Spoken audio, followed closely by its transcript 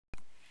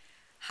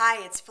Hi,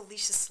 it's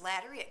Felicia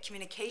Slattery at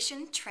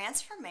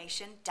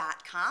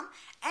communicationtransformation.com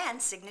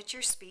and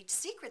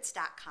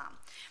signaturespeechsecrets.com.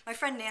 My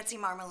friend Nancy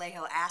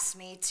Marmolejo asked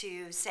me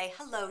to say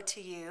hello to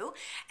you,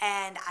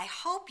 and I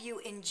hope you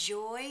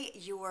enjoy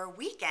your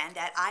weekend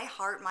at I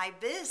Heart My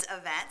Biz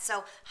event.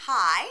 So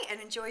hi,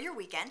 and enjoy your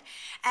weekend.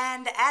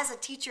 And as a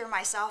teacher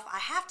myself, I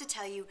have to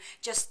tell you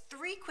just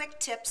 3 quick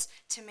tips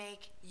to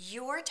make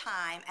your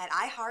time at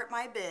I Heart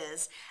My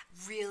Biz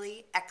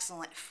really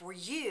excellent for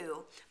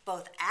you,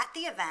 both at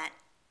the event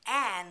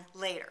and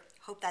later.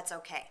 Hope that's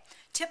okay.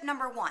 Tip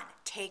number 1,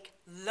 take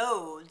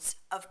loads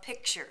of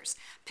pictures.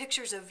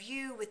 Pictures of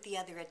you with the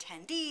other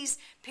attendees,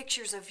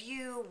 pictures of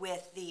you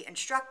with the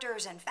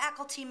instructors and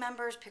faculty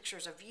members,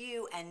 pictures of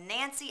you and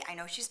Nancy. I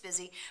know she's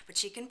busy, but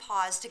she can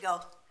pause to go,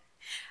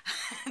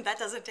 that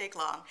doesn't take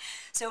long.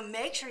 So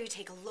make sure you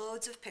take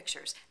loads of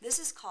pictures. This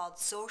is called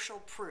social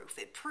proof.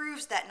 It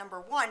proves that number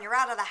 1, you're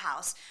out of the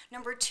house.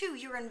 Number 2,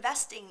 you're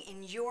investing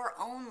in your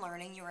own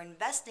learning. You're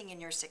investing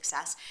in your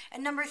success.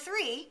 And number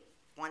 3,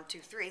 1, 2,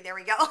 3, there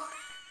we go.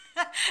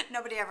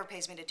 Nobody ever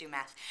pays me to do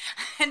math.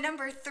 And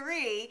number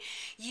 3,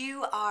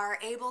 you are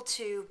able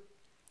to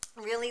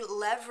really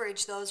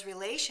leverage those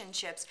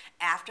relationships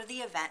after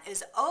the event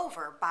is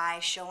over by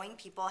showing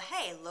people,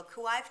 hey, look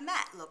who I've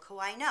met, look who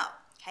I know.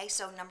 Okay,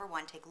 so number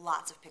 1, take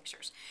lots of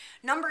pictures.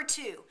 Number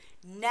 2,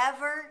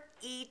 never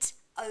eat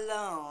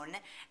alone.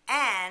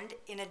 And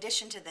in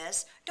addition to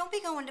this, don't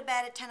be going to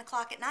bed at 10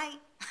 o'clock at night.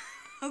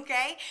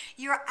 Okay?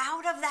 You're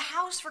out of the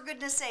house, for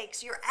goodness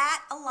sakes. You're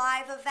at a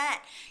live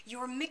event.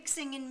 You're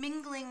mixing and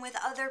mingling with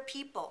other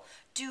people.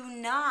 Do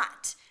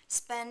not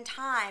spend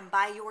time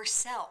by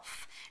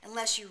yourself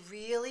unless you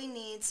really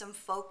need some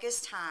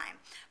focus time.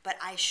 But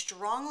I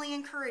strongly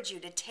encourage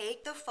you to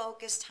take the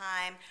focus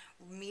time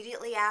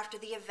immediately after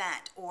the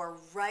event or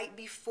right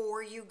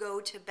before you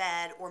go to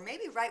bed or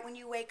maybe right when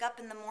you wake up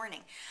in the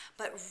morning.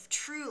 But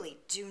truly,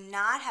 do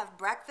not have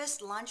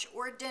breakfast, lunch,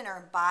 or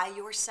dinner by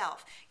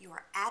yourself. You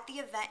are at the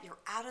event, you're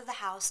out of the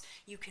house,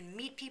 you can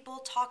meet people,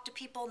 talk to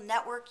people,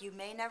 network. You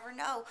may never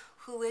know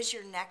who is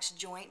your next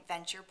joint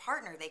venture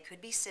partner. They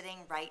could be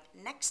sitting right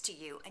next to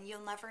you and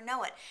you'll never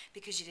know it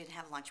because you didn't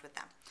have lunch with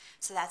them.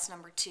 So that's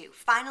number 2.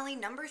 Finally,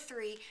 number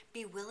 3,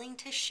 be willing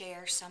to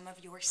share some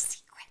of your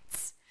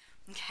secrets.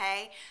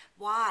 Okay?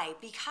 Why?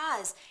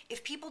 Because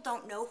if people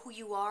don't know who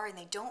you are and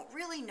they don't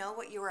really know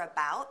what you're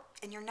about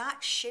and you're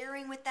not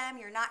sharing with them,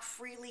 you're not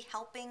freely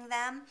helping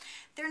them,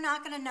 they're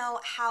not going to know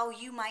how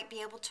you might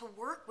be able to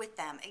work with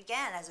them.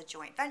 Again, as a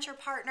joint venture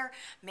partner,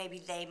 maybe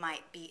they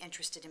might be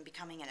interested in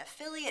becoming an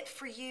affiliate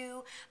for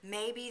you.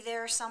 Maybe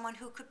they're someone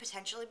who could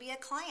potentially be a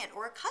client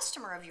or a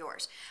customer of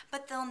yours.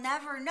 But they'll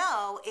never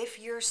know if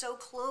you're so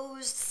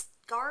closed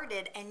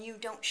guarded and you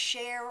don't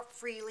share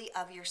freely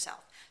of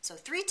yourself. So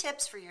 3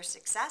 tips for your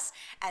success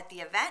at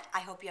the event.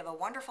 I hope you have a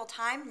wonderful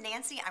time.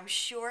 Nancy, I'm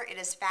sure it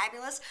is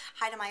fabulous.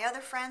 Hi to my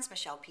other friends,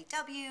 Michelle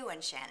PW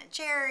and Shannon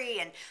Cherry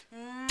and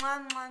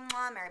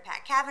Mary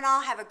Pat Cavanaugh.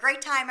 Have a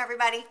great time,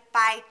 everybody.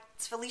 Bye.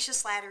 It's Felicia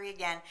Slattery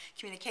again,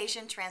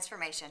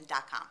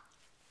 communicationtransformation.com.